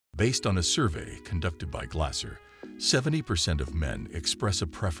Based on a survey conducted by Glasser, 70% of men express a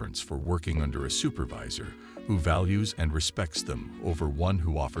preference for working under a supervisor who values and respects them over one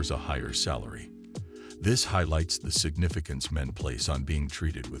who offers a higher salary. This highlights the significance men place on being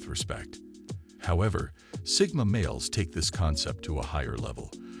treated with respect. However, Sigma males take this concept to a higher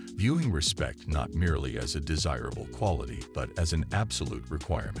level, viewing respect not merely as a desirable quality, but as an absolute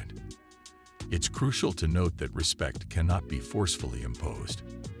requirement. It's crucial to note that respect cannot be forcefully imposed.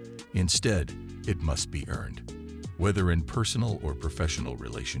 Instead, it must be earned. Whether in personal or professional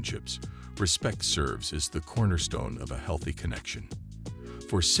relationships, respect serves as the cornerstone of a healthy connection.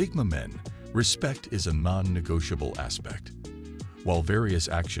 For Sigma men, respect is a non-negotiable aspect. While various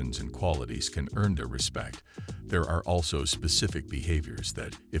actions and qualities can earn their respect, there are also specific behaviors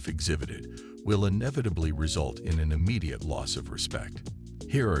that, if exhibited, will inevitably result in an immediate loss of respect.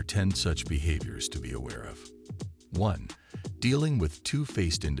 Here are 10 such behaviors to be aware of. 1. Dealing with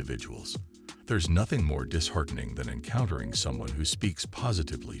two-faced individuals. There's nothing more disheartening than encountering someone who speaks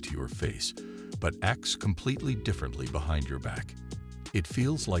positively to your face, but acts completely differently behind your back. It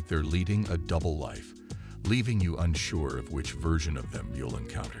feels like they're leading a double life, leaving you unsure of which version of them you'll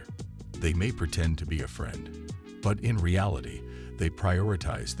encounter. They may pretend to be a friend, but in reality, they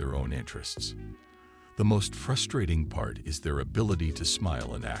prioritize their own interests. The most frustrating part is their ability to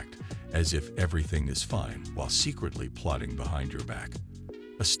smile and act as if everything is fine while secretly plotting behind your back.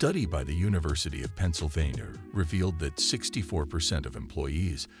 A study by the University of Pennsylvania revealed that 64% of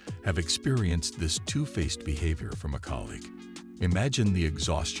employees have experienced this two-faced behavior from a colleague. Imagine the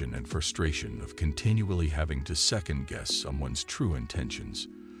exhaustion and frustration of continually having to second-guess someone's true intentions.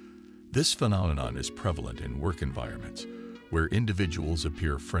 This phenomenon is prevalent in work environments, where individuals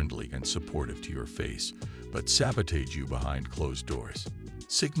appear friendly and supportive to your face, but sabotage you behind closed doors.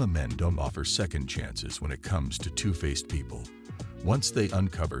 Sigma men don't offer second chances when it comes to two-faced people. Once they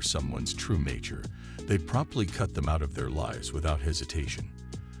uncover someone's true nature, they promptly cut them out of their lives without hesitation.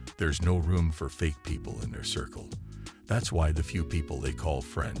 There's no room for fake people in their circle. That's why the few people they call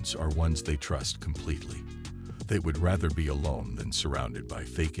friends are ones they trust completely. They would rather be alone than surrounded by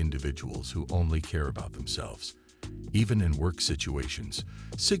fake individuals who only care about themselves. Even in work situations,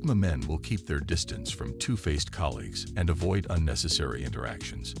 Sigma men will keep their distance from two-faced colleagues and avoid unnecessary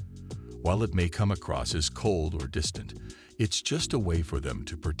interactions. While it may come across as cold or distant, it's just a way for them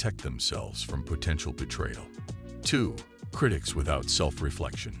to protect themselves from potential betrayal. 2. Critics without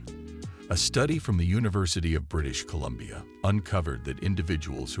self-reflection. A study from the University of British Columbia uncovered that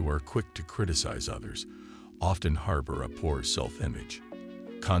individuals who are quick to criticize others often harbor a poor self-image.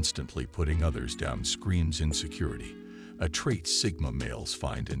 Constantly putting others down screams insecurity, a trait Sigma males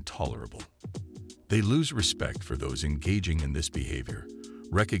find intolerable. They lose respect for those engaging in this behavior,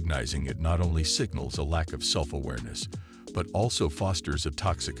 recognizing it not only signals a lack of self-awareness, but also fosters a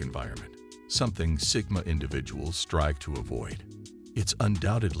toxic environment, something Sigma individuals strive to avoid. It's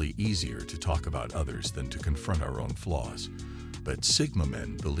undoubtedly easier to talk about others than to confront our own flaws, but Sigma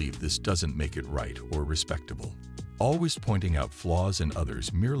men believe this doesn't make it right or respectable. Always pointing out flaws in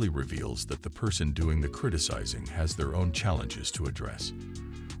others merely reveals that the person doing the criticizing has their own challenges to address.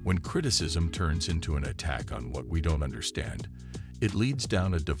 When criticism turns into an attack on what we don't understand, it leads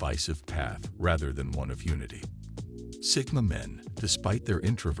down a divisive path rather than one of unity. Sigma men, despite their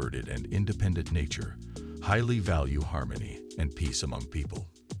introverted and independent nature, highly value harmony and peace among people.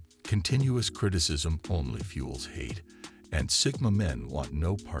 Continuous criticism only fuels hate, and Sigma men want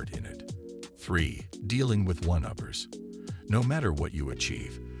no part in it. 3. Dealing with one-uppers. No matter what you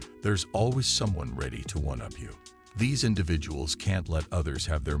achieve, there's always someone ready to one-up you. These individuals can't let others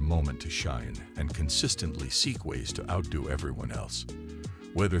have their moment to shine and consistently seek ways to outdo everyone else.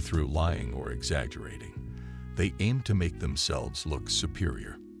 Whether through lying or exaggerating, they aim to make themselves look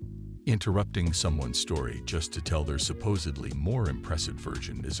superior. Interrupting someone's story just to tell their supposedly more impressive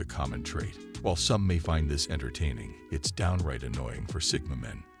version is a common trait. While some may find this entertaining, it's downright annoying for Sigma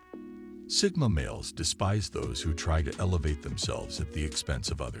men. Sigma males despise those who try to elevate themselves at the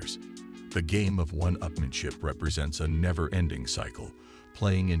expense of others. The game of one-upmanship represents a never-ending cycle,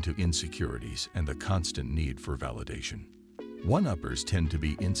 playing into insecurities and the constant need for validation. One-uppers tend to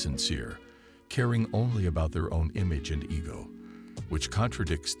be insincere, caring only about their own image and ego, which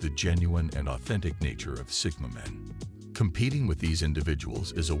contradicts the genuine and authentic nature of Sigma men. Competing with these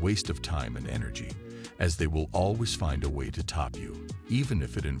individuals is a waste of time and energy, as they will always find a way to top you, even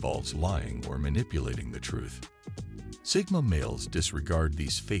if it involves lying or manipulating the truth. Sigma males disregard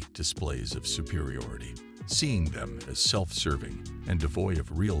these fake displays of superiority, seeing them as self-serving and devoid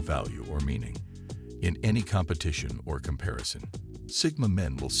of real value or meaning. In any competition or comparison, Sigma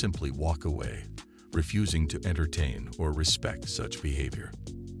men will simply walk away, refusing to entertain or respect such behavior.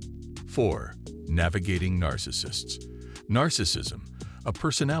 4. Navigating narcissists. Narcissism, a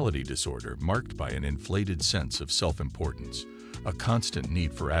personality disorder marked by an inflated sense of self-importance, a constant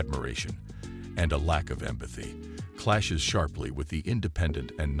need for admiration, and a lack of empathy, clashes sharply with the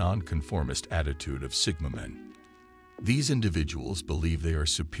independent and nonconformist attitude of Sigma men. These individuals believe they are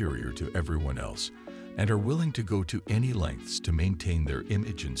superior to everyone else and are willing to go to any lengths to maintain their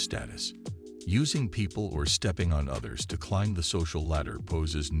image and status. Using people or stepping on others to climb the social ladder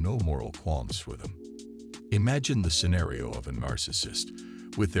poses no moral qualms for them. Imagine the scenario of a narcissist,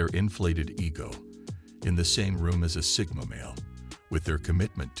 with their inflated ego, in the same room as a Sigma male, with their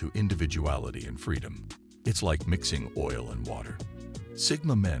commitment to individuality and freedom. It's like mixing oil and water.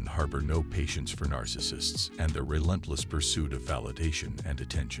 Sigma men harbor no patience for narcissists and their relentless pursuit of validation and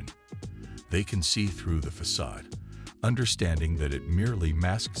attention. They can see through the facade, understanding that it merely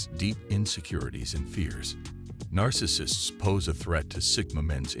masks deep insecurities and fears. Narcissists pose a threat to Sigma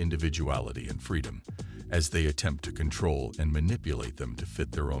men's individuality and freedom, as they attempt to control and manipulate them to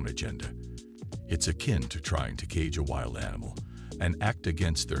fit their own agenda. It's akin to trying to cage a wild animal and act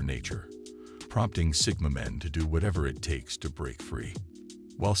against their nature, prompting Sigma men to do whatever it takes to break free.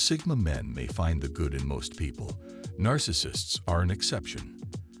 While Sigma men may find the good in most people, narcissists are an exception.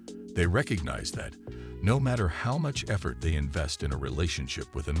 They recognize that, no matter how much effort they invest in a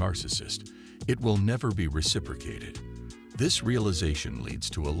relationship with a narcissist, it will never be reciprocated. This realization leads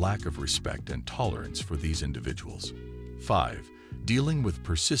to a lack of respect and tolerance for these individuals. 5. Dealing with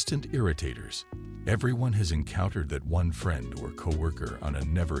persistent irritators. Everyone has encountered that one friend or coworker on a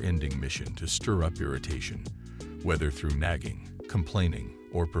never-ending mission to stir up irritation, whether through nagging, complaining,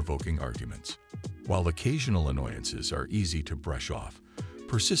 or provoking arguments. While occasional annoyances are easy to brush off,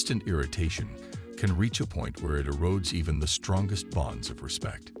 persistent irritation can reach a point where it erodes even the strongest bonds of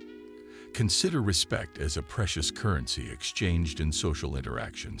respect. Consider respect as a precious currency exchanged in social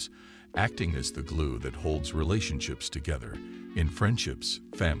interactions, acting as the glue that holds relationships together in friendships,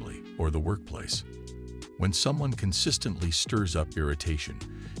 family, or the workplace. When someone consistently stirs up irritation,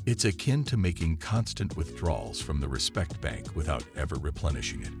 it's akin to making constant withdrawals from the respect bank without ever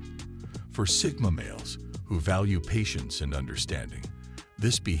replenishing it. For Sigma males, who value patience and understanding,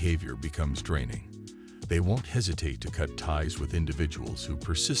 this behavior becomes draining. They won't hesitate to cut ties with individuals who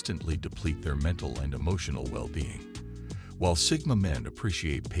persistently deplete their mental and emotional well-being. While Sigma men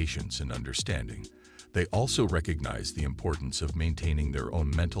appreciate patience and understanding, they also recognize the importance of maintaining their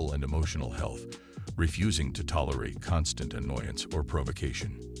own mental and emotional health, refusing to tolerate constant annoyance or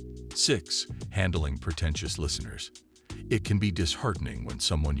provocation. 6. Handling pretentious listeners. It can be disheartening when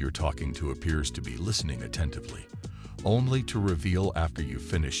someone you're talking to appears to be listening attentively, only to reveal after you've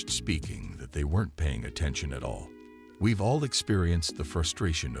finished speaking that they weren't paying attention at all. We've all experienced the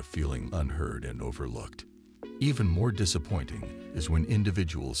frustration of feeling unheard and overlooked. Even more disappointing is when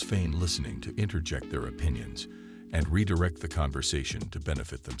individuals feign listening to interject their opinions and redirect the conversation to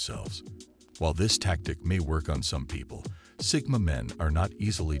benefit themselves. While this tactic may work on some people, Sigma men are not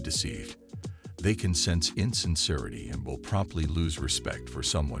easily deceived. They can sense insincerity and will promptly lose respect for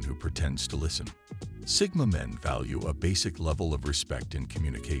someone who pretends to listen. Sigma men value a basic level of respect in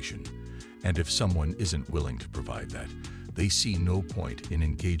communication, and if someone isn't willing to provide that, they see no point in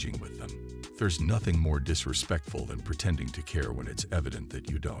engaging with them. There's nothing more disrespectful than pretending to care when it's evident that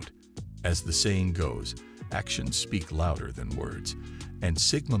you don't. As the saying goes, actions speak louder than words, and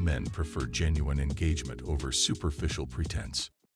Sigma men prefer genuine engagement over superficial pretense.